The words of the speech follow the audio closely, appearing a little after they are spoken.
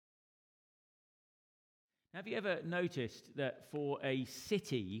Have you ever noticed that for a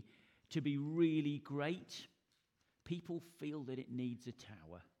city to be really great, people feel that it needs a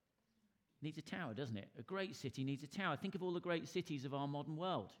tower? It needs a tower, doesn't it? A great city needs a tower. Think of all the great cities of our modern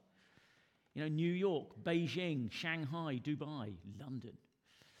world. You know, New York, Beijing, Shanghai, Dubai, London.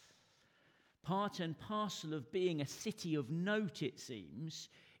 Part and parcel of being a city of note, it seems,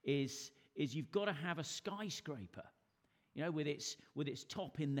 is you've got to have a skyscraper, you know, with its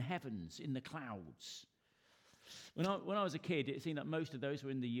top in the heavens, in the clouds. When I was a kid, it seemed that most of those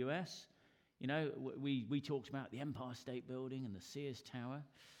were in the US. You know, we talked about the Empire State Building and the Sears Tower.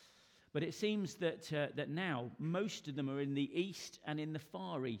 But it seems that now most of them are in the East and in the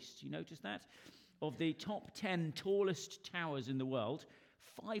Far East. You notice that? Of the top 10 tallest towers in the world,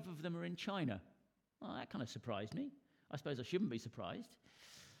 5 of them are in China. Oh, that kind of surprised me. I suppose I shouldn't be surprised.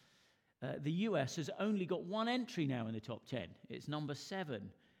 The US has only got one entry now in the top 10. It's number 7.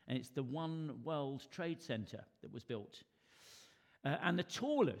 And it's the One World Trade Center that was built. And the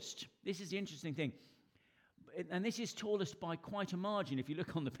tallest, this is the interesting thing, and this is tallest by quite a margin. If you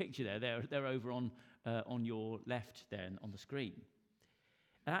look on the picture there, they're over on your left there on the screen.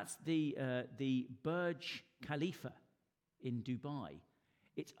 That's the Burj Khalifa in Dubai.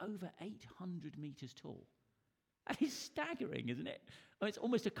 It's over 800 meters tall. That is staggering, isn't it? Oh, it's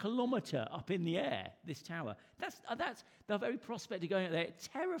almost a kilometre up in the air, this tower. That's the very prospect of going up there. It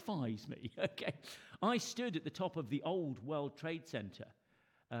terrifies me, okay? I stood at the top of the old World Trade Center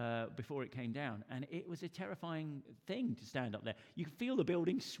before it came down, and it was a terrifying thing to stand up there. You can feel the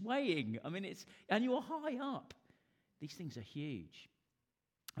building swaying. I mean, and you're high up. These things are huge.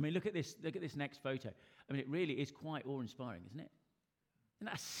 I mean, look at this next photo. I mean, it really is quite awe-inspiring, isn't it? Isn't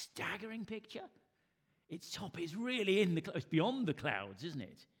that a staggering picture? Its top is really it's beyond the clouds, isn't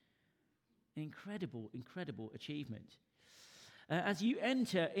it? An incredible achievement. As you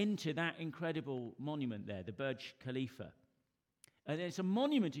enter into that incredible monument there, the Burj Khalifa, it's a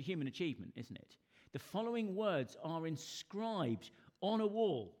monument to human achievement, isn't it? The following words are inscribed on a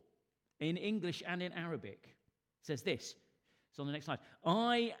wall in English and in Arabic. It says this. It's on the next slide.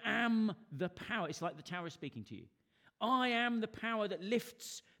 I am the power. It's like the tower is speaking to you. I am the power that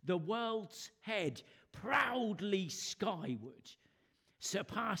lifts the world's head proudly skyward,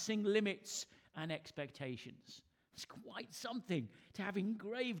 surpassing limits and expectations. It's quite something to have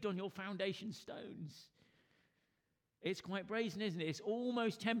engraved on your foundation stones. It's quite brazen, isn't it? It's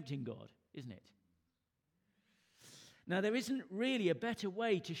almost tempting God, isn't it? Now, there isn't really a better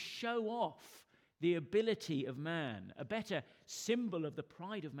way to show off the ability of man, a better symbol of the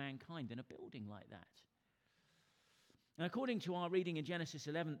pride of mankind than a building like that. And according to our reading in Genesis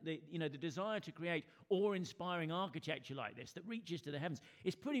 11, the desire to create awe-inspiring architecture like this that reaches to the heavens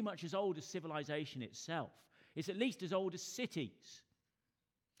is pretty much as old as civilization itself. It's at least as old as cities.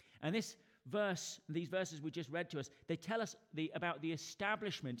 And these verses we just read to us, they tell us about the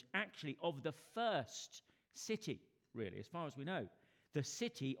establishment, actually, of the first city, really, as far as we know. The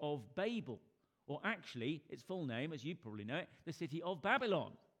city of Babel, or actually, its full name, as you probably know it, the city of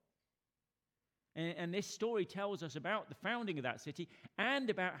Babylon. And this story tells us about the founding of that city and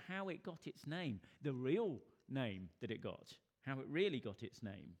about how it got its name, the real name that it got, how it really got its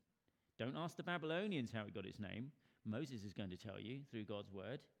name. Don't ask the Babylonians how it got its name. Moses is going to tell you through God's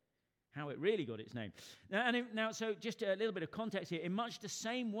word how it really got its name. Now, so just a little bit of context here. In much the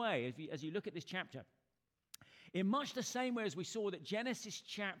same way, as you look at this chapter, in much the same way as we saw that Genesis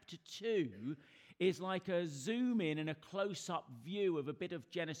chapter 2 is like a zoom in and a close-up view of a bit of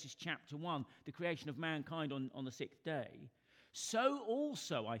Genesis chapter 1, the creation of mankind on the sixth day, so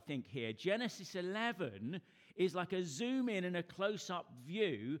also, I think here, Genesis 11 is like a zoom in and a close-up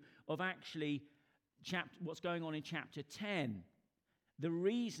view of actually what's going on in chapter 10, the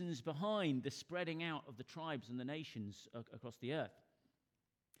reasons behind the spreading out of the tribes and the nations across the earth.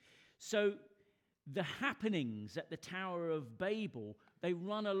 So the happenings at the Tower of Babel, they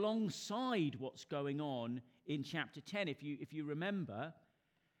run alongside what's going on in chapter 10. If you remember,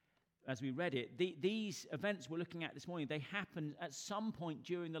 as we read it, these events we're looking at this morning, they happened at some point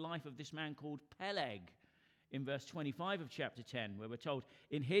during the life of this man called Peleg in verse 25 of chapter 10, where we're told,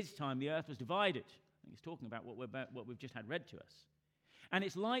 in his time the earth was divided. I think he's talking about what we've just had read to us. And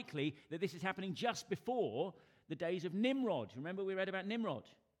it's likely that this is happening just before the days of Nimrod. Remember we read about Nimrod,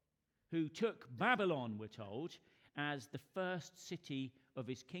 who took Babylon, we're told, as the first city of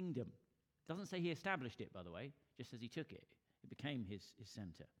his kingdom. It doesn't say he established it, by the way, just says he took it. It became his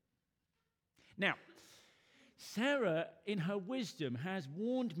center. Now, Sarah, in her wisdom, has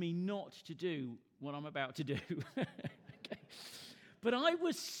warned me not to do what I'm about to do. Okay. But I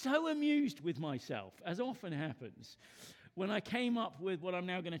was so amused with myself, as often happens, when I came up with what I'm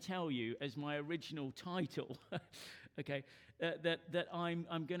now going to tell you as my original title, okay, that I'm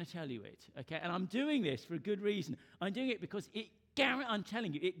going to tell you it, okay? And I'm doing this for a good reason. I'm doing it because I'm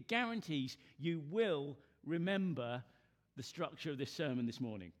telling you, it guarantees you will remember the structure of this sermon this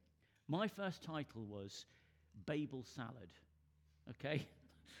morning. My first title was Babel Salad, okay?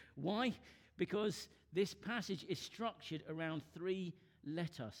 Why? Because this passage is structured around 3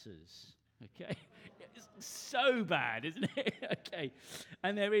 letuses, okay? It's so bad, isn't it? Okay.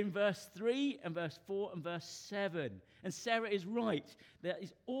 And they're in verse 3 and verse 4 and verse 7. And Sarah is right. That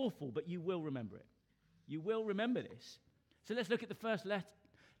is awful, but you will remember it. You will remember this. So let's look at the first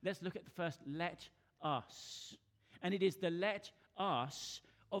let us. And it is the let us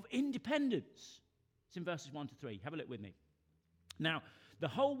of independence. It's in verses 1 to 3. Have a look with me. Now, the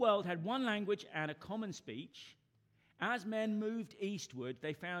whole world had one language and a common speech. As men moved eastward,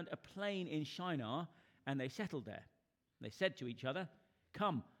 they found a plain in Shinar, and they settled there. They said to each other,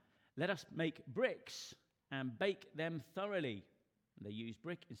 "Come, let us make bricks and bake them thoroughly." And they used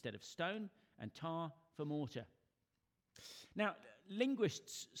brick instead of stone and tar for mortar. Now,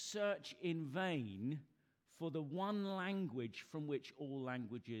 linguists search in vain for the one language from which all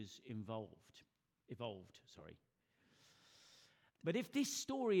languages evolved. But if this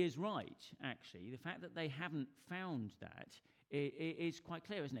story is right, actually, the fact that they haven't found that is quite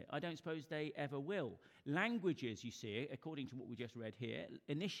clear, isn't it? I don't suppose they ever will. Languages, you see, according to what we just read here,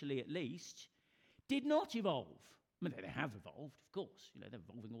 initially at least, did not evolve. I mean, they have evolved, of course. They're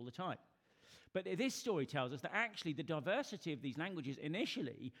evolving all the time. But this story tells us that actually the diversity of these languages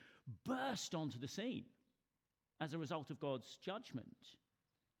initially burst onto the scene as a result of God's judgment.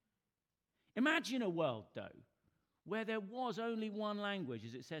 Imagine a world, though, where there was only one language,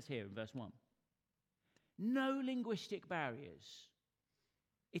 as it says here in verse 1. No linguistic barriers.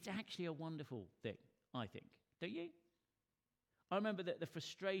 It's actually a wonderful thing, I think. Don't you? I remember the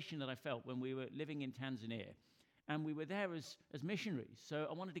frustration that I felt when we were living in Tanzania, and we were there as missionaries. So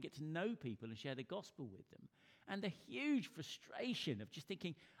I wanted to get to know people and share the gospel with them. And the huge frustration of just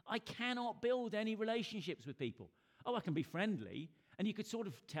thinking, I cannot build any relationships with people. Oh, I can be friendly. And you could sort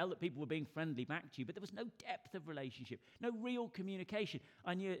of tell that people were being friendly back to you, but there was no depth of relationship, no real communication.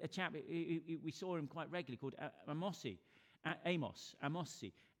 I knew a chap, we saw him quite regularly, called Amosi,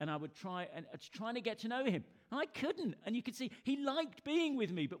 and I would trying to get to know him. And I couldn't, and you could see he liked being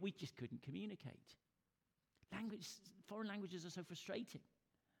with me, but we just couldn't communicate. Foreign languages are so frustrating.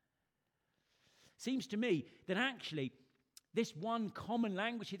 Seems to me that actually this one common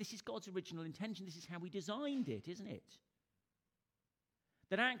language here, this is God's original intention. This is how he designed it, isn't it?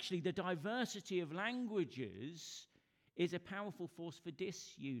 That actually the diversity of languages is a powerful force for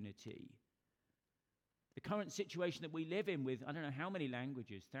disunity. The current situation that we live in with, I don't know how many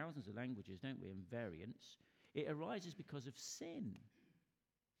languages, thousands of languages, don't we, and variants, it arises because of sin.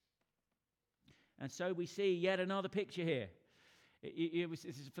 And so we see yet another picture here. This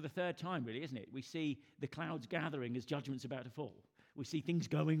is for the third time, really, isn't it? We see the clouds gathering as judgment's about to fall. We see things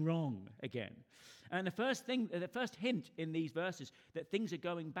going wrong again. And the first hint in these verses that things are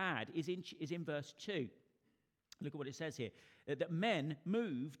going bad is in verse 2. Look at what it says here. That men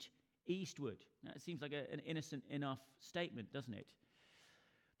moved eastward. Now, it seems like an innocent enough statement, doesn't it?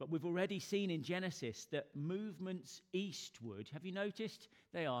 But we've already seen in Genesis that movements eastward, have you noticed?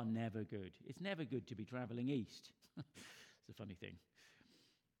 They are never good. It's never good to be traveling east. It's a funny thing.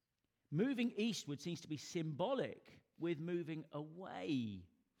 Moving eastward seems to be symbolic with moving away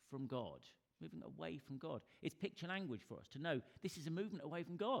from God. Moving away from God. It's picture language for us to know this is a movement away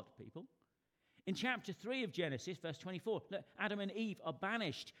from God, people. In chapter 3 of Genesis, verse 24, look, Adam and Eve are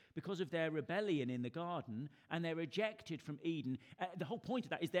banished because of their rebellion in the garden, and they're ejected from Eden. The whole point of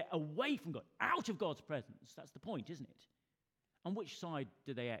that is they're away from God, out of God's presence. That's the point, isn't it? On which side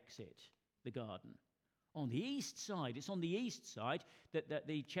do they exit the garden? On the east side. It's on the east side that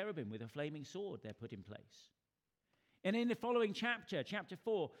the cherubim with a flaming sword, they're put in place. And in the following chapter, chapter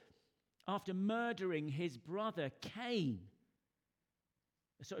 4, after murdering his brother Cain,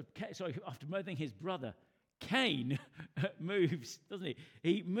 after murdering his brother, Cain moves, doesn't he?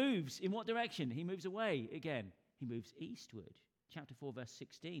 He moves in what direction? He moves away again. He moves eastward. Chapter 4, verse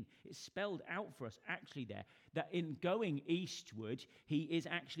 16. It's spelled out for us actually there that in going eastward, he is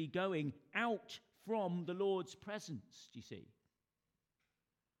actually going out from the Lord's presence, do you see?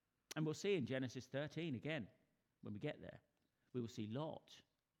 And we'll see in Genesis 13 again, when we get there, we will see Lot,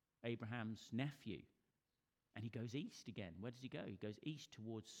 Abraham's nephew, and he goes east again. Where does he go? He goes east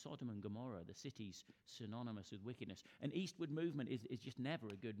towards Sodom and Gomorrah, the cities synonymous with wickedness. An eastward movement is just never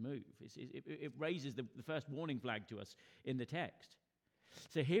a good move. It raises the first warning flag to us in the text.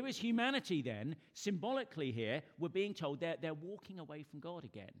 So here is humanity then, symbolically here, we're being told they're walking away from God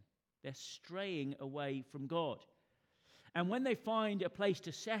again. They're straying away from God. And when they find a place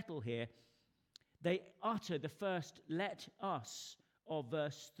to settle here, they utter the first "let us" of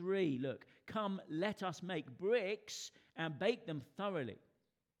verse 3. Look, "Come, let us make bricks and bake them thoroughly."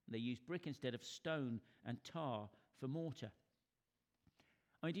 They use brick instead of stone and tar for mortar.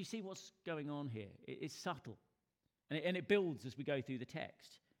 I mean, do you see what's going on here? It's subtle. And it builds as we go through the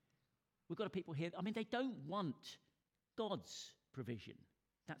text. We've got people here, I mean, they don't want God's provision.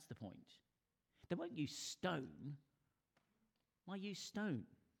 That's the point. They won't use stone. Why use stone?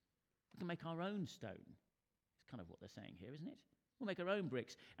 We can make our own stone. It's kind of what they're saying here, isn't it? We'll make our own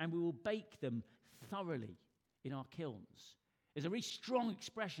bricks, and we will bake them thoroughly in our kilns. There's a really strong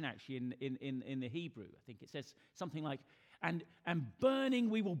expression, actually, in the Hebrew. I think it says something like, and burning,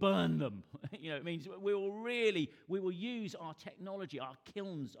 we will burn them. It means we will use our technology, our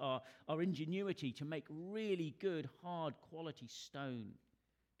kilns, our ingenuity to make really good, hard quality stone,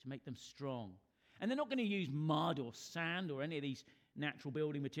 to make them strong. And they're not going to use mud or sand or any of these natural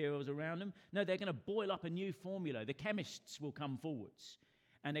building materials around them. No, they're going to boil up a new formula. The chemists will come forwards,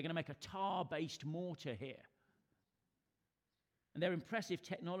 and they're going to make a tar-based mortar here. And their impressive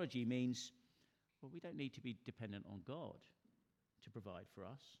technology means, well, we don't need to be dependent on God to provide for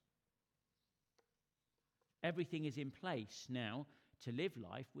us. Everything is in place now to live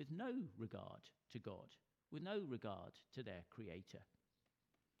life with no regard to God, with no regard to their Creator.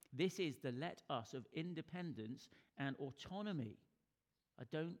 This is the let us of independence and autonomy. I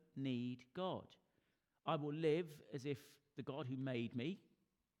don't need God. I will live as if the God who made me,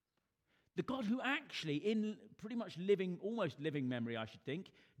 the God who actually, in pretty much almost living memory, I should think,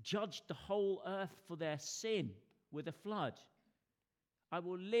 judged the whole earth for their sin with a flood. I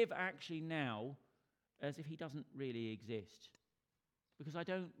will live actually now as if he doesn't really exist, because I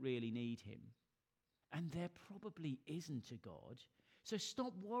don't really need him. And there probably isn't a God. So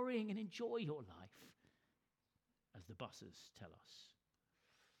stop worrying and enjoy your life, as the buses tell us.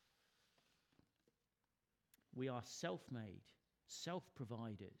 We are self-made,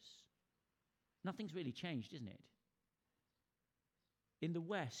 self-providers. Nothing's really changed, isn't it? In the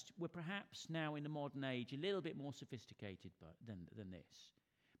West, we're perhaps now in the modern age a little bit more sophisticated than this.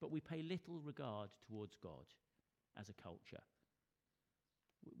 But we pay little regard towards God as a culture.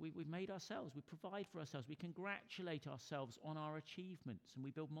 We've made ourselves, we provide for ourselves, we congratulate ourselves on our achievements, and we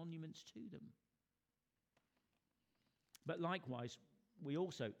build monuments to them. But likewise, we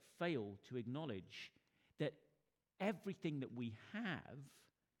also fail to acknowledge that everything that we have,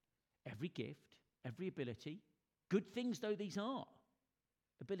 every gift, every ability, good things though these are,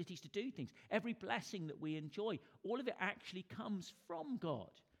 abilities to do things, every blessing that we enjoy, all of it actually comes from God.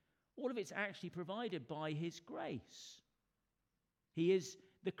 All of it's actually provided by his grace. He is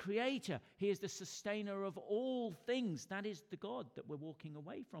the creator. He is the sustainer of all things. That is the God that we're walking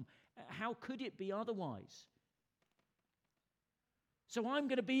away from. How could it be otherwise? So I'm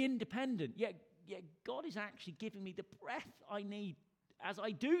going to be independent, yet God is actually giving me the breath I need as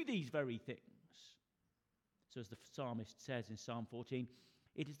I do these very things. So as the psalmist says in Psalm 14,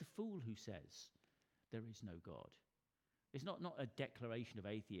 it is the fool who says, there is no God. It's not a declaration of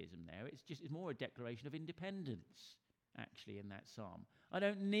atheism there. It's more a declaration of independence, actually, in that psalm. I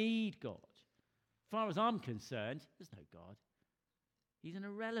don't need God. As far as I'm concerned, there's no God. He's an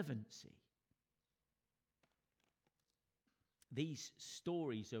irrelevancy. These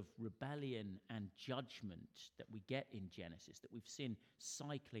stories of rebellion and judgment that we get in Genesis, that we've seen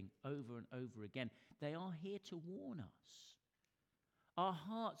cycling over and over again, they are here to warn us. Our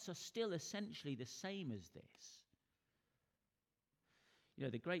hearts are still essentially the same as this.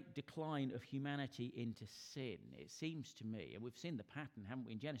 The great decline of humanity into sin, it seems to me, and we've seen the pattern, haven't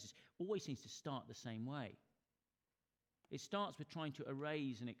we, in Genesis, always seems to start the same way. It starts with trying to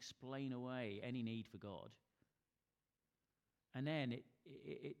erase and explain away any need for God. And then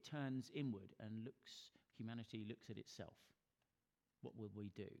it turns inward and humanity looks at itself. What will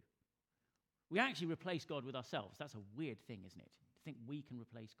we do? We actually replace God with ourselves. That's a weird thing, isn't it? To think we can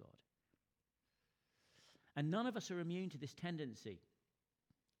replace God. And none of us are immune to this tendency.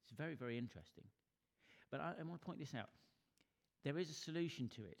 It's very, very interesting. But I want to point this out. There is a solution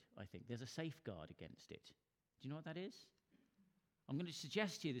to it, I think. There's a safeguard against it. Do you know what that is? I'm going to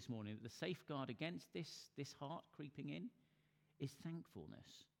suggest to you this morning that the safeguard against this heart creeping in is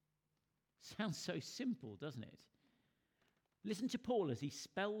thankfulness. Sounds so simple, doesn't it? Listen to Paul as he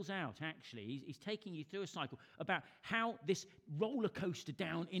spells out, actually. He's taking you through a cycle about how this roller coaster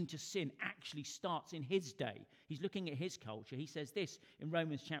down into sin actually starts in his day. He's looking at his culture. He says this in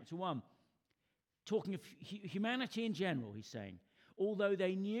Romans chapter 1. Talking of humanity in general, he's saying, Although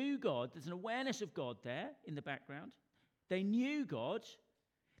they knew God, there's an awareness of God there in the background. They knew God.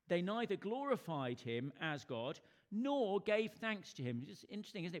 They neither glorified him as God nor gave thanks to him. It's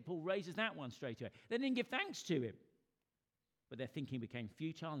interesting, isn't it? Paul raises that one straight away. They didn't give thanks to him. But their thinking became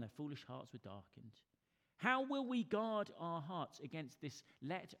futile and their foolish hearts were darkened. How will we guard our hearts against this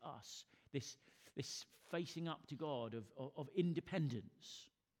let us, this facing up to God of independence?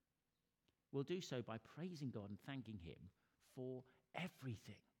 We'll do so by praising God and thanking him for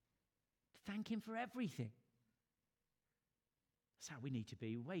everything. Thank him for everything. That's how we need to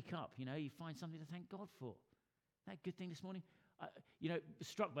be. Wake up, you find something to thank God for. That good thing this morning?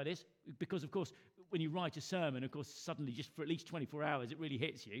 Struck by this because, of course, when you write a sermon, of course, suddenly just for at least 24 hours, it really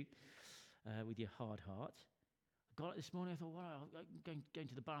hits you with your hard heart. I got it this morning, I thought, well, I'm going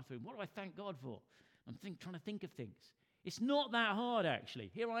to the bathroom. What do I thank God for? I'm trying to think of things. It's not that hard,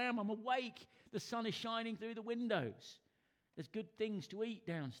 actually. Here I am, I'm awake. The sun is shining through the windows. There's good things to eat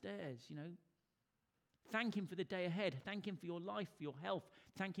downstairs, Thank him for the day ahead. Thank him for your life, for your health.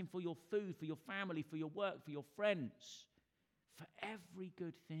 Thank him for your food, for your family, for your work, for your friends. For every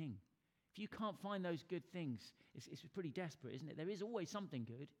good thing. If you can't find those good things, it's pretty desperate, isn't it? There is always something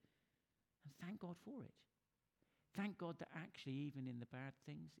good. And thank God for it. Thank God that actually even in the bad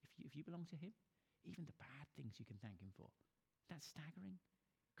things, if you belong to him, even the bad things you can thank him for. That's staggering.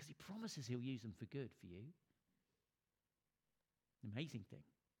 Because he promises he'll use them for good for you. An amazing thing.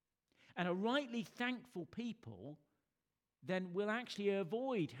 And a rightly thankful people then will actually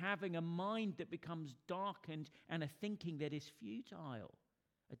avoid having a mind that becomes darkened and a thinking that is futile,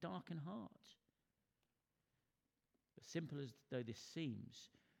 a darkened heart. But simple as though this seems,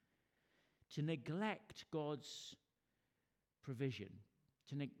 to neglect God's provision,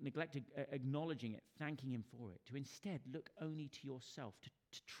 to neglect acknowledging it, thanking him for it, to instead look only to yourself, to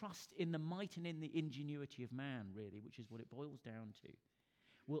trust in the might and in the ingenuity of man, really, which is what it boils down to,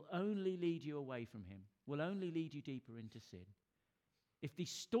 will only lead you away from him, will only lead you deeper into sin. If these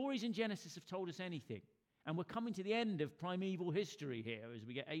stories in Genesis have told us anything, and we're coming to the end of primeval history here as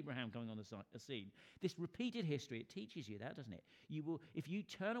we get Abraham coming on the scene, this repeated history, it teaches you that, doesn't it? You will, if you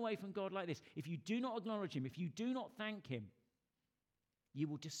turn away from God like this, if you do not acknowledge him, if you do not thank him, you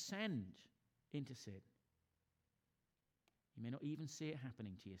will descend into sin. You may not even see it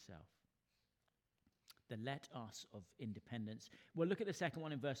happening to yourself. The let us of independence. Well, look at the second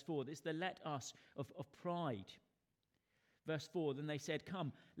one in verse 4. This is the let us of pride. Verse 4, then they said,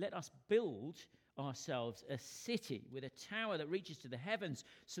 come, let us build ourselves a city with a tower that reaches to the heavens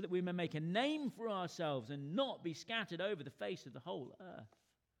so that we may make a name for ourselves and not be scattered over the face of the whole earth.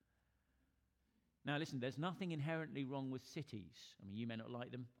 Now, listen, there's nothing inherently wrong with cities. I mean, you may not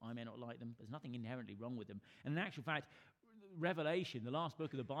like them. I may not like them. There's nothing inherently wrong with them. And in actual fact, Revelation, the last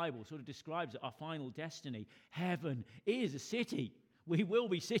book of the Bible, sort of describes our final destiny. Heaven is a city. We will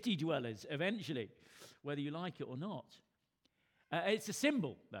be city dwellers eventually, whether you like it or not. It's a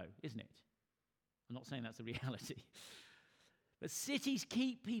symbol, though, isn't it? I'm not saying that's the reality. But cities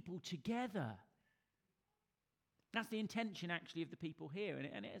keep people together. That's the intention, actually, of the people here.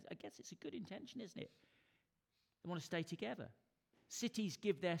 And I guess it's a good intention, isn't it? They want to stay together. Cities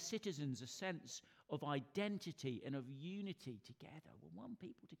give their citizens a sense of identity and of unity together. We're one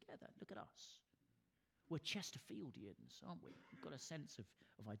people together. Look at us. We're Chesterfieldians, aren't we? We've got a sense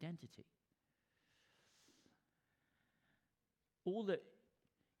of identity. All that,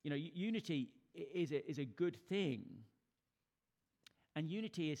 unity is a good thing. And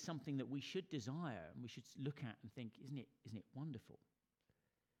unity is something that we should desire and we should look at and think, isn't it wonderful?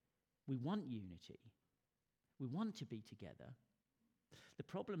 We want unity. We want to be together. The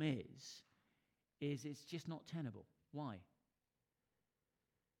problem is it's just not tenable. Why?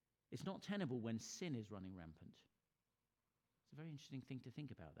 It's not tenable when sin is running rampant. It's a very interesting thing to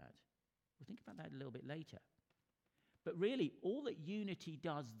think about that. We'll think about that a little bit later. But really, all that unity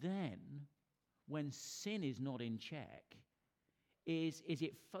does then, when sin is not in check, is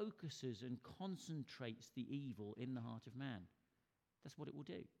it focuses and concentrates the evil in the heart of man. That's what it will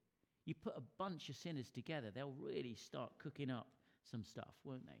do. You put a bunch of sinners together, they'll really start cooking up some stuff,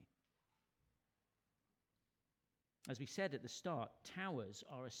 won't they? As we said at the start, towers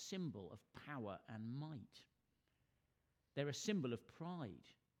are a symbol of power and might. They're a symbol of pride.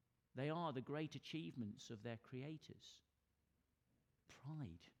 They are the great achievements of their creators.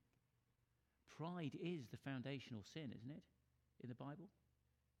 Pride. Pride is the foundational sin, isn't it, in the Bible?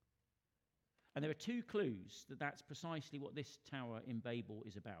 And there are two clues that that's precisely what this tower in Babel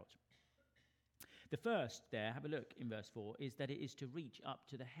is about. The first there, have a look in verse 4, is that it is to reach up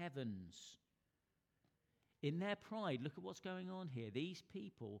to the heavens. In their pride, look at what's going on here. These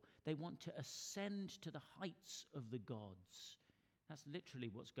people, they want to ascend to the heights of the gods. That's literally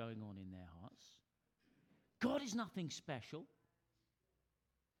what's going on in their hearts. God is nothing special.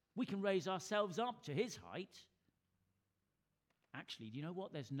 We can raise ourselves up to his height. Actually, do you know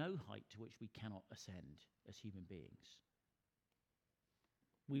what? There's no height to which we cannot ascend as human beings.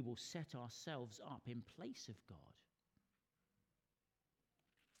 We will set ourselves up in place of God.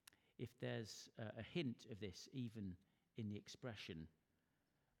 If there's a hint of this, even in the expression,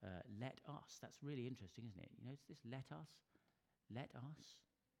 let us, that's really interesting, isn't it? You know, it's this let us.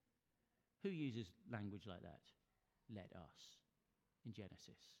 Who uses language like that? Let us, in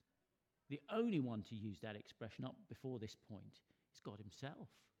Genesis. The only one to use that expression up before this point is God himself.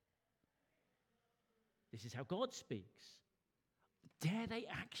 This is how God speaks. Dare they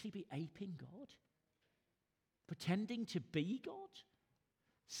actually be aping God? Pretending to be God?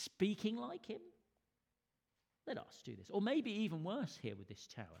 Speaking like him? Let us do this. Or maybe even worse here with this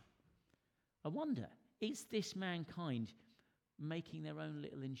tower. I wonder, is this mankind making their own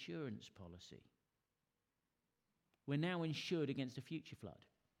little insurance policy? We're now insured against a future flood,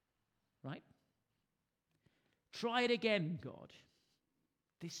 right? Try it again, God.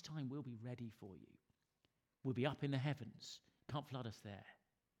 This time we'll be ready for you. We'll be up in the heavens. Can't flood us there.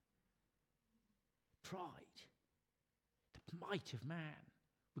 Pride. The might of man.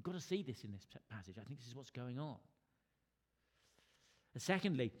 We've got to see this in this passage. I think this is what's going on. And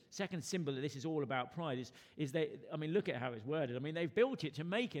secondly, second symbol that this is all about pride is they, I mean, look at how it's worded. I mean, they've built it to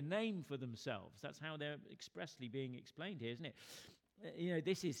make a name for themselves. That's how they're expressly being explained here, isn't it? You know,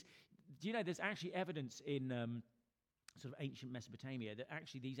 this is, do you know, there's actually evidence in sort of ancient Mesopotamia that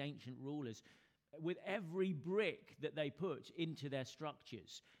actually these ancient rulers, with every brick that they put into their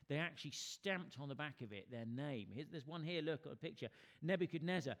structures, they actually stamped on the back of it their name. There's one here, look at a picture.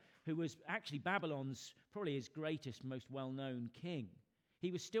 Nebuchadnezzar, who was actually Babylon's, probably his greatest, most well-known king.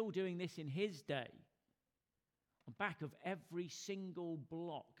 He was still doing this in his day. On back of every single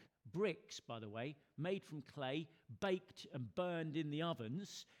block, bricks, by the way, made from clay, baked and burned in the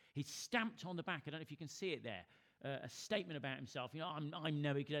ovens. He stamped on the back, I don't know if you can see it there, a statement about himself. You know, I'm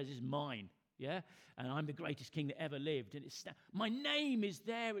Nebuchadnezzar, this is mine. Yeah, and I'm the greatest king that ever lived. And my name is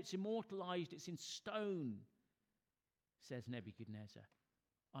there. It's immortalized. It's in stone, says Nebuchadnezzar.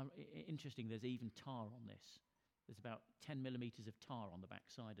 Interesting, there's even tar on this. There's about 10 millimeters of tar on the back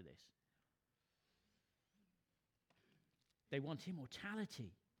side of this. They want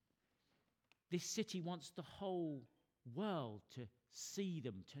immortality. This city wants the whole world to see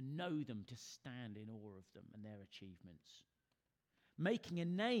them, to know them, to stand in awe of them and their achievements. Making a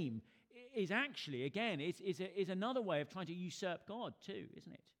name is actually, again, is another way of trying to usurp God too,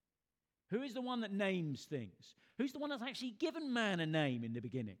 isn't it? Who is the one that names things? Who's the one that's actually given man a name in the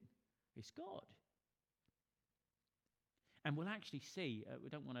beginning? It's God. And we'll actually see, we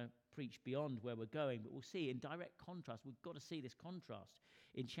don't want to preach beyond where we're going, but we'll see in direct contrast, we've got to see this contrast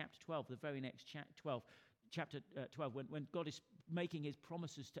in chapter 12, the very next chapter 12, when God is making his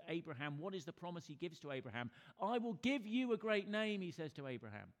promises to Abraham. What is the promise he gives to Abraham? I will give you a great name, he says to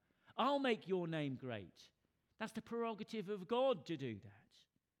Abraham. I'll make your name great. That's the prerogative of God to do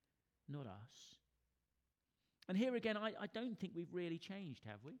that, not us. And here again, I don't think we've really changed,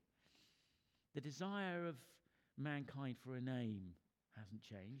 have we? The desire of mankind for a name hasn't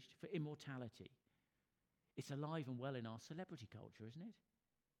changed, for immortality. It's alive and well in our celebrity culture, isn't it?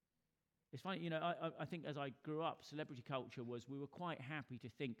 It's funny, you know, I think as I grew up, celebrity culture was, we were quite happy to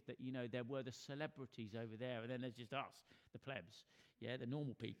think that, you know, there were the celebrities over there, and then there's just us, the plebs, yeah, the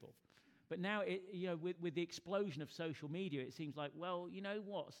normal people. But now, you know, with the explosion of social media, it seems like, well, you know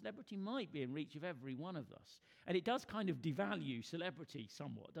what, celebrity might be in reach of every one of us. And it does kind of devalue celebrity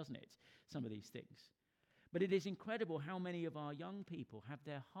somewhat, doesn't it, some of these things. But it is incredible how many of our young people have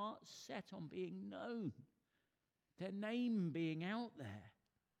their hearts set on being known, their name being out there.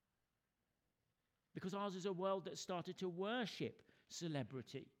 Because ours is a world that started to worship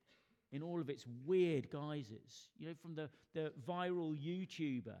celebrity in all of its weird guises. You know, from the viral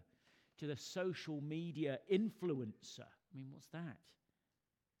YouTuber to the social media influencer. I mean, what's that?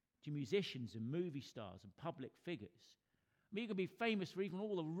 To musicians and movie stars and public figures. I mean, you can be famous for even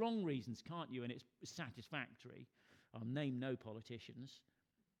all the wrong reasons, can't you? And it's satisfactory. I'll name no politicians.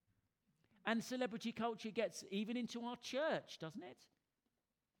 And celebrity culture gets even into our church, doesn't it?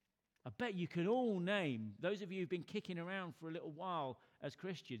 I bet you can all name, those of you who've been kicking around for a little while as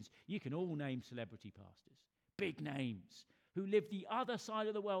Christians, you can all name celebrity pastors, big names, who live the other side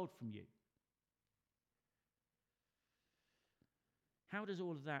of the world from you. How does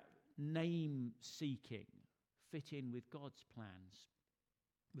all of that name-seeking fit in with God's plans,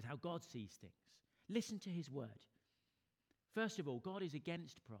 with how God sees things? Listen to his word. First of all, God is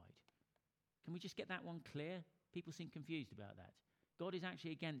against pride. Can we just get that one clear? People seem confused about that. God is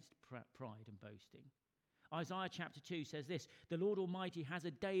actually against pride and boasting. Isaiah chapter 2 says this, the Lord Almighty has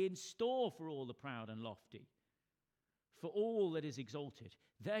a day in store for all the proud and lofty, for all that is exalted.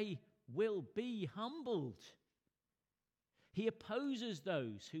 They will be humbled. He opposes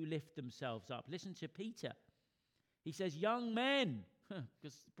those who lift themselves up. Listen to Peter. He says, young men,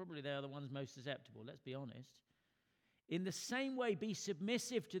 because probably they are the ones most susceptible, let's be honest. In the same way, be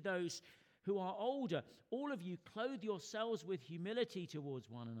submissive to those who are older. All of you clothe yourselves with humility towards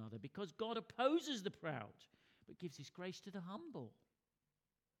one another, because God opposes the proud, but gives his grace to the humble.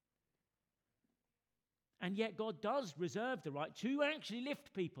 And yet God does reserve the right to actually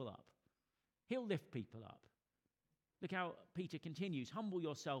lift people up. He'll lift people up. Look how Peter continues. Humble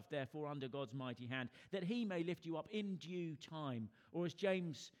yourself, therefore, under God's mighty hand, that he may lift you up in due time. Or as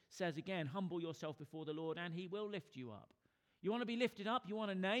James says again, humble yourself before the Lord, and he will lift you up. You want to be lifted up? You want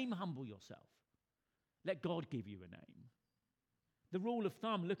a name? Humble yourself. Let God give you a name. The rule of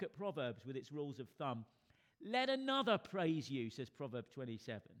thumb, look at Proverbs with its rules of thumb. Let another praise you, says Proverb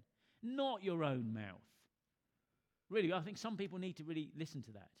 27, not your own mouth. Really, I think some people need to really listen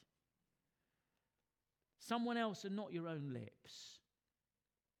to that. Someone else and not your own lips.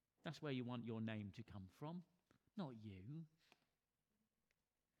 That's where you want your name to come from, not you.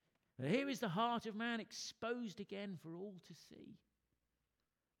 But here is the heart of man exposed again for all to see.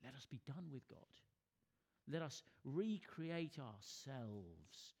 Let us be done with God. Let us recreate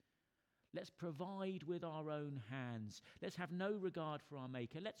ourselves. Let's provide with our own hands. Let's have no regard for our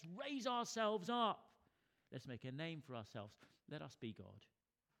Maker. Let's raise ourselves up. Let's make a name for ourselves. Let us be God.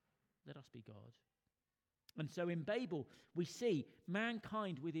 Let us be God. And so in Babel, we see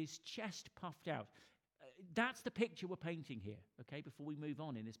mankind with his chest puffed out. That's the picture we're painting here, okay, before we move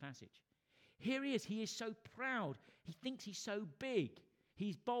on in this passage. Here he is so proud. He thinks he's so big.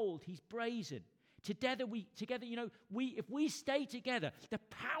 He's bold. He's brazen. Together, if we stay together, the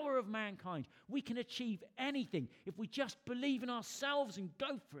power of mankind, we can achieve anything if we just believe in ourselves and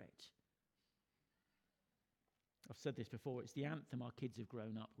go for it. I've said this before. It's the anthem our kids have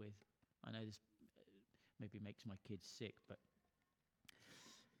grown up with. I know this maybe makes my kids sick, but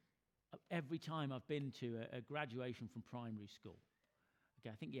every time I've been to a graduation from primary school, okay,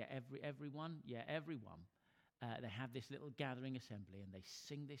 I think, everyone, they have this little gathering assembly and they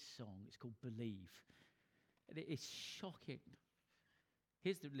sing this song. It's called Believe. It's shocking.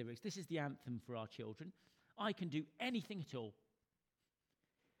 Here's the lyrics. This is the anthem for our children. I can do anything at all.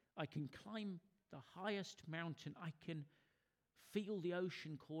 I can climb the highest mountain. I can feel the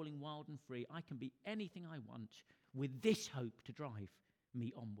ocean calling wild and free. I can be anything I want with this hope to drive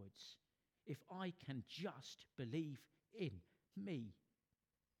me onwards. If I can just believe in me.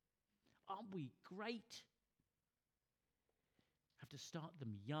 Aren't we great? Have to start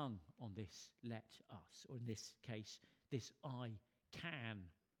them young on this let us, or in this case, this I can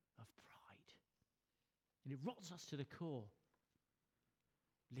of pride. And it rots us to the core,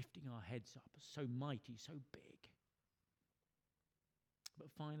 lifting our heads up, so mighty, so big. But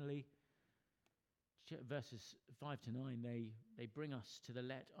finally, verses 5 to 9, they bring us to the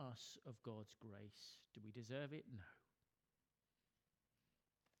let us of God's grace. Do we deserve it? No.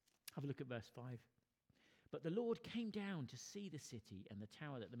 Have a look at verse 5. But the Lord came down to see the city and the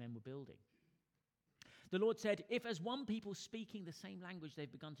tower that the men were building. The Lord said, if as one people speaking the same language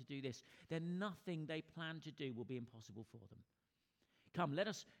they've begun to do this, then nothing they plan to do will be impossible for them. Come, let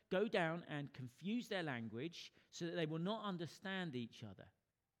us go down and confuse their language so that they will not understand each other.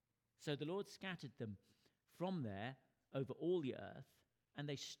 So the Lord scattered them from there over all the earth, and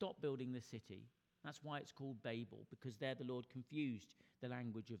they stopped building the city. That's why it's called Babel, because there the Lord confused the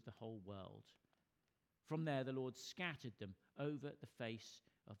language of the whole world. From there the Lord scattered them over the face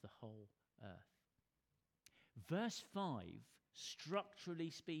of the whole earth. Verse 5, structurally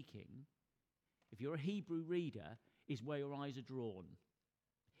speaking, if you're a Hebrew reader, is where your eyes are drawn.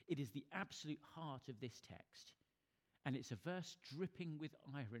 It is the absolute heart of this text. And it's a verse dripping with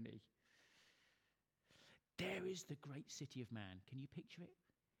irony. There is the great city of man. Can you picture it?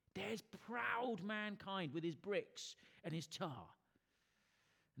 There's proud mankind with his bricks and his tar.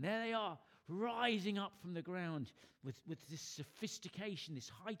 And there they are, rising up from the ground with this sophistication, this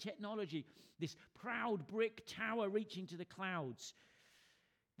high technology, this proud brick tower reaching to the clouds.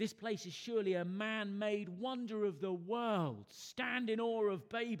 This place is surely a man-made wonder of the world. Stand in awe of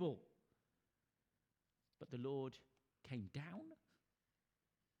Babel. But the Lord came down.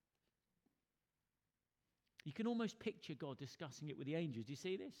 You can almost picture God discussing it with the angels. Do you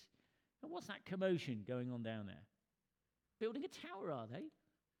see this? And what's that commotion going on down there? Building a tower, are they?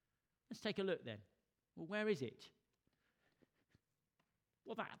 Let's take a look then. Well, where is it?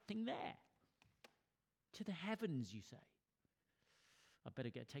 Well, that thing there. To the heavens, you say. I better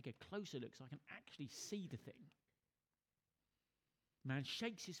take a closer look so I can actually see the thing. Man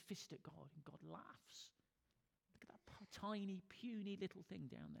shakes his fist at God, and God laughs. Look at that tiny, puny little thing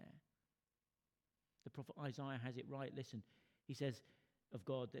down there. The prophet Isaiah has it right. Listen, he says of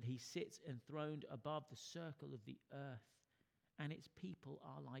God that he sits enthroned above the circle of the earth, and its people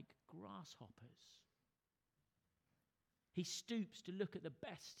are like grasshoppers. He stoops to look at the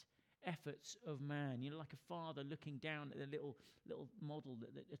best efforts of man, like a father looking down at the little model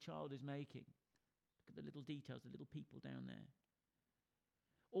that a child is making. Look at the little details, the little people down there.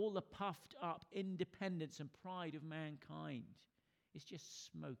 All the puffed up independence and pride of mankind is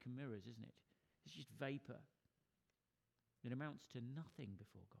just smoke and mirrors, isn't it? It's just vapor. It amounts to nothing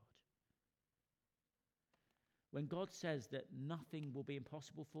before God. When God says that nothing will be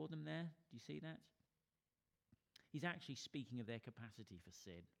impossible for them there, do you see that? He's actually speaking of their capacity for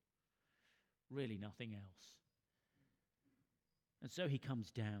sin. Really nothing else. And so he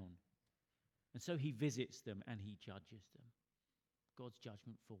comes down. And so he visits them and he judges them. God's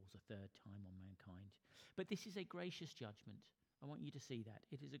judgment falls a third time on mankind. But this is a gracious judgment. I want you to see that.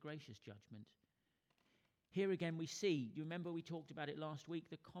 It is a gracious judgment. Here again we see, do you remember we talked about it last week,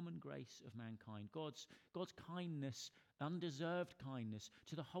 the common grace of mankind, God's kindness, undeserved kindness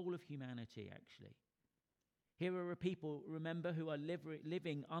to the whole of humanity, actually. Here are a people, remember, who are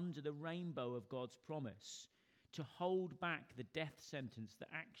living under the rainbow of God's promise to hold back the death sentence that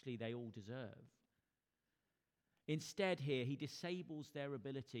actually they all deserve. Instead here, he disables their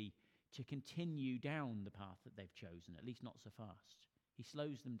ability to continue down the path that they've chosen, at least not so fast. He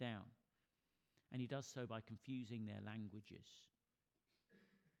slows them down. And he does so by confusing their languages.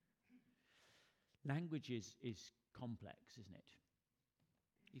 Language is complex, isn't it?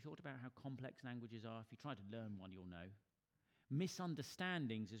 You thought about how complex languages are? If you try to learn one, you'll know.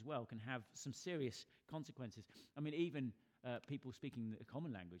 Misunderstandings as well can have some serious consequences. I mean, even people speaking a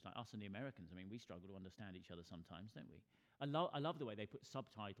common language, like us and the Americans, I mean, we struggle to understand each other sometimes, don't we? I love the way they put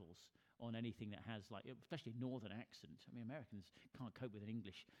subtitles on anything that has, like, especially northern accent. I mean, Americans can't cope with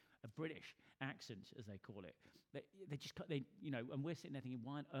a British accent, as they call it. And we're sitting there thinking,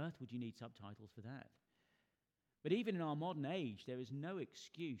 why on earth would you need subtitles for that? But even in our modern age, there is no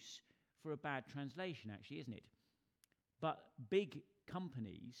excuse for a bad translation, actually, isn't it? But big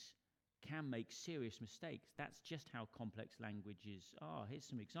companies can make serious mistakes. That's just how complex languages are. Here's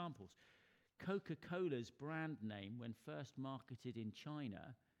some examples. Coca-Cola's brand name, when first marketed in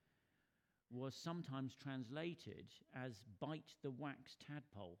China, was sometimes translated as Bite the Wax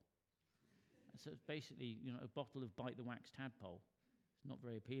Tadpole. So it's basically, a bottle of Bite the Wax Tadpole. It's not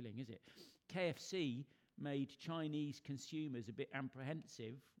very appealing, is it? KFC made Chinese consumers a bit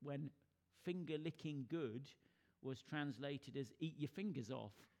apprehensive when finger-licking good was translated as eat your fingers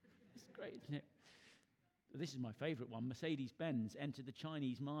off. It's great, isn't it? This is my favourite one. Mercedes-Benz entered the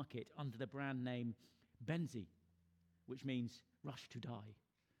Chinese market under the brand name Benzi, which means rush to die.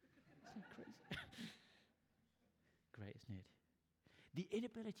 Isn't that crazy? Great, isn't it? The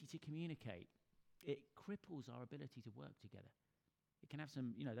inability to communicate, it cripples our ability to work together. It can have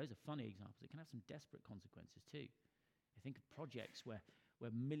some, those are funny examples. It can have some desperate consequences too. I think of projects where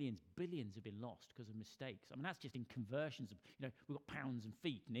millions, billions have been lost because of mistakes. I mean, that's just in conversions of, we've got pounds and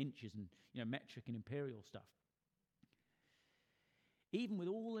feet and inches and, metric and imperial stuff. Even with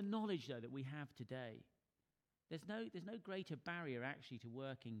all the knowledge, though, that we have today, there's no greater barrier actually to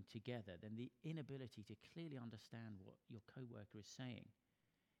working together than the inability to clearly understand what your co-worker is saying.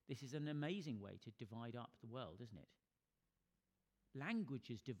 This is an amazing way to divide up the world, isn't it?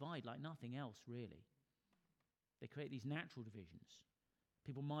 Languages divide like nothing else, really. They create these natural divisions.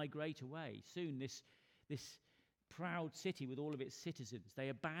 People migrate away. Soon this proud city with all of its citizens, they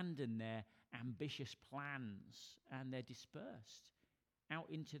abandon their ambitious plans and they're dispersed out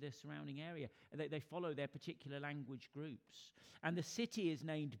into the surrounding area. They follow their particular language groups. And the city is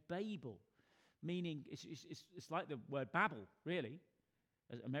named Babel, meaning it's like the word Babel, really.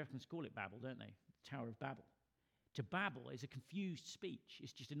 As Americans call it Babel, don't they? Tower of Babel. To babble is a confused speech.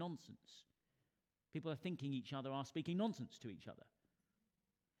 It's just a nonsense. People are thinking each other are speaking nonsense to each other.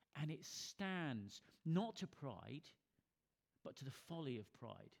 And it stands not to pride, but to the folly of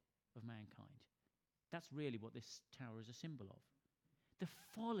pride of mankind. That's really what this tower is a symbol of. The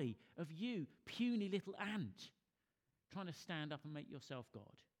folly of you, puny little ant, trying to stand up and make yourself God.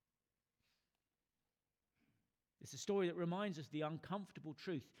 It's a story that reminds us the uncomfortable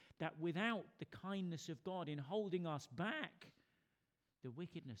truth that without the kindness of God in holding us back, the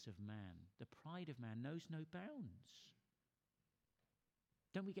wickedness of man, the pride of man knows no bounds.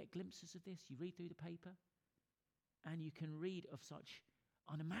 Don't we get glimpses of this? You read through the paper and you can read of such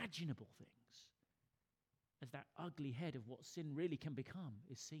unimaginable things. as that ugly head of what sin really can become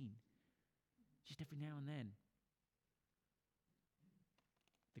is seen. Just every now and then.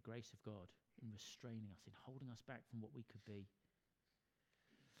 The grace of God in restraining us, in holding us back from what we could be.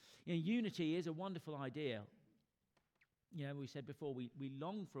 Unity is a wonderful idea. We said before, we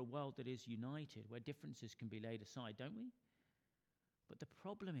long for a world that is united, where differences can be laid aside, don't we? But the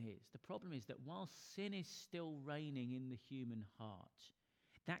problem is that while sin is still reigning in the human heart,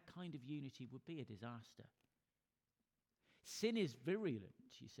 that kind of unity would be a disaster. Sin is virulent,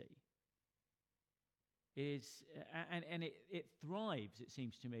 you see. It thrives, it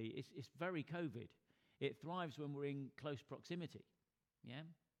seems to me. It's very COVID. It thrives when we're in close proximity. Yeah?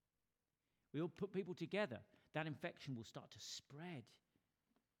 We all put people together. That infection will start to spread.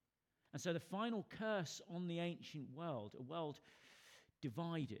 And so the final curse on the ancient world, a world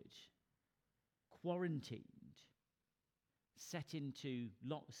divided, quarantined, sent into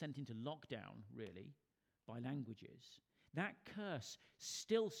lockdown, really, by languages, that curse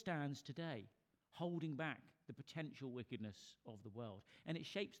still stands today, holding back the potential wickedness of the world. And it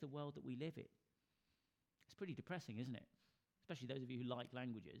shapes the world that we live in. It's pretty depressing, isn't it? Especially those of you who like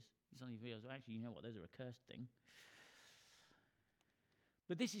languages. Some of you realize, well, actually, you know what, those are a cursed thing.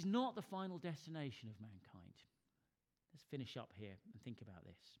 But this is not the final destination of mankind. Let's finish up here and think about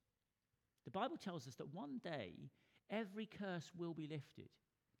this. The Bible tells us that one day, every curse will be lifted.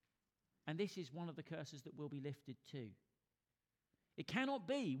 And this is one of the curses that will be lifted too. It cannot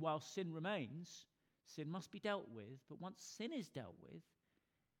be while sin remains. Sin must be dealt with. But once sin is dealt with,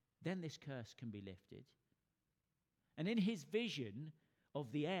 then this curse can be lifted. And in his vision of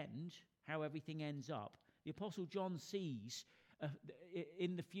the end, how everything ends up, the Apostle John sees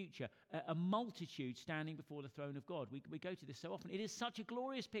in the future a multitude standing before the throne of God. We go to this so often. It is such a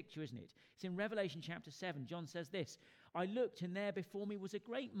glorious picture, isn't it? It's in Revelation chapter 7. John says this, "I looked, and there before me was a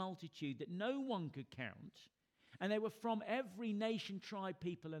great multitude that no one could count. And they were from every nation, tribe,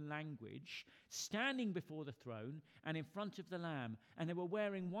 people, and language, standing before the throne and in front of the Lamb. And they were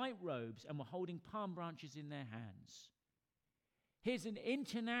wearing white robes and were holding palm branches in their hands." Here's an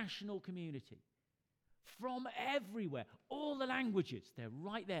international community from everywhere. All the languages, they're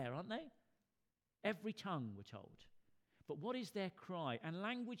right there, aren't they? Every tongue, we're told. But what is their cry? And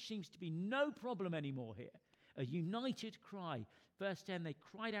language seems to be no problem anymore here. A united cry. Verse 10, they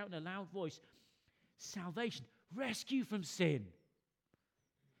cried out in a loud voice, "Salvation, rescue from sin.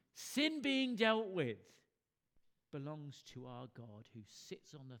 Sin being dealt with belongs to our God who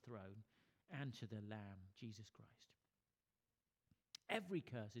sits on the throne and to the Lamb, Jesus Christ." Every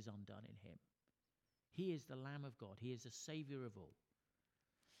curse is undone in him. He is the Lamb of God. He is the Savior of all.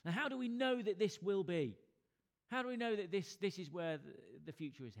 Now, how do we know that this will be? How do we know that this is where the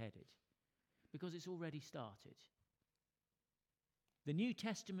future is headed? Because it's already started. The New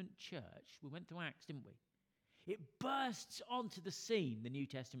Testament church, we went through Acts, didn't we? It bursts onto the scene, the New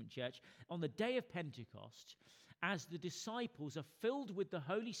Testament church, on the day of Pentecost, as the disciples are filled with the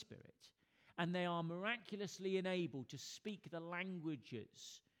Holy Spirit, and they are miraculously enabled to speak the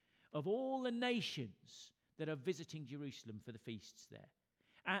languages of all the nations that are visiting Jerusalem for the feasts there.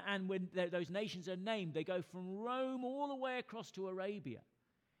 And when those nations are named, they go from Rome all the way across to Arabia.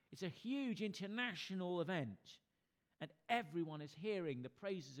 It's a huge international event. And everyone is hearing the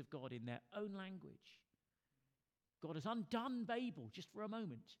praises of God in their own language. God has undone Babel just for a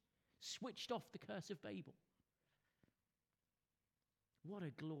moment, switched off the curse of Babel. What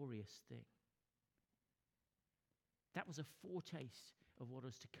a glorious thing. That was a foretaste of what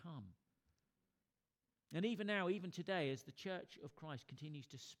was to come. And even now, even today, as the Church of Christ continues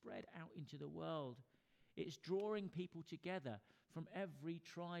to spread out into the world, it's drawing people together from every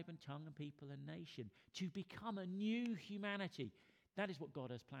tribe and tongue and people and nation to become a new humanity. That is what God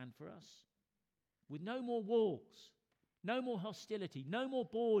has planned for us. With no more walls, no more hostility, no more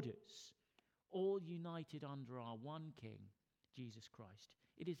borders, all united under our one King, Jesus Christ.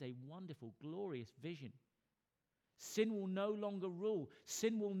 It is a wonderful, glorious vision. Sin will no longer rule.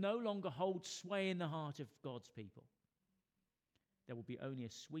 Sin will no longer hold sway in the heart of God's people. There will be only a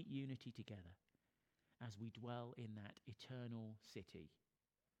sweet unity together as we dwell in that eternal city.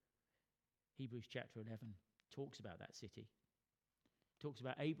 Hebrews chapter 11 talks about that city. Talks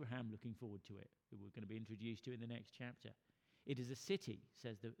about Abraham looking forward to it, who we're going to be introduced to in the next chapter. It is a city,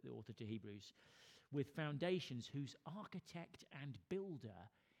 says the author to Hebrews, with foundations whose architect and builder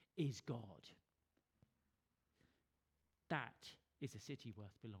is God. That is a city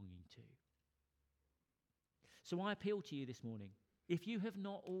worth belonging to. So I appeal to you this morning, if you have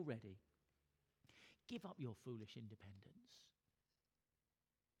not already, give up your foolish independence.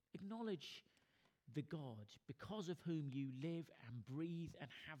 Acknowledge the God because of whom you live and breathe and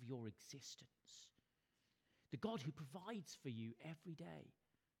have your existence. the God who provides for you every day.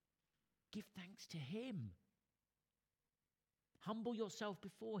 Give thanks to him. Humble yourself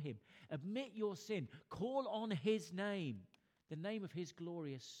before him. Admit your sin. Call on his name, the name of his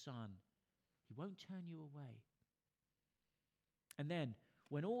glorious Son. He won't turn you away. And then,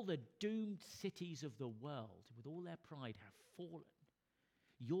 when all the doomed cities of the world, with all their pride, have fallen,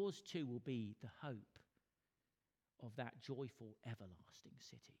 yours too will be the hope of that joyful, everlasting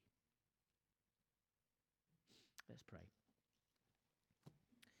city. Let's pray.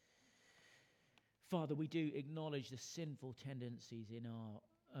 Father, we do acknowledge the sinful tendencies in our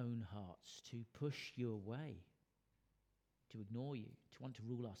own hearts to push you away, to ignore you, to want to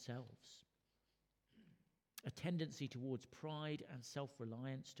rule ourselves. A tendency towards pride and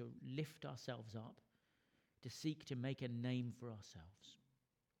self-reliance, to lift ourselves up, to seek to make a name for ourselves.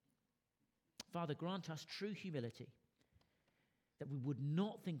 Father, grant us true humility, that we would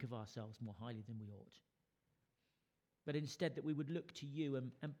not think of ourselves more highly than we ought, but instead that we would look to you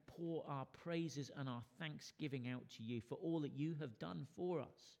and pour our praises and our thanksgiving out to you for all that you have done for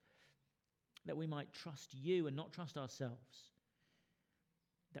us, that we might trust you and not trust ourselves,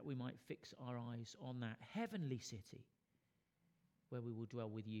 that we might fix our eyes on that heavenly city where we will dwell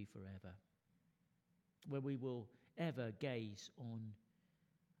with you forever, where we will ever gaze on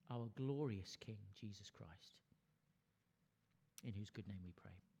our glorious King, Jesus Christ, in whose good name we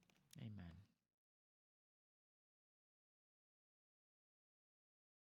pray. Amen.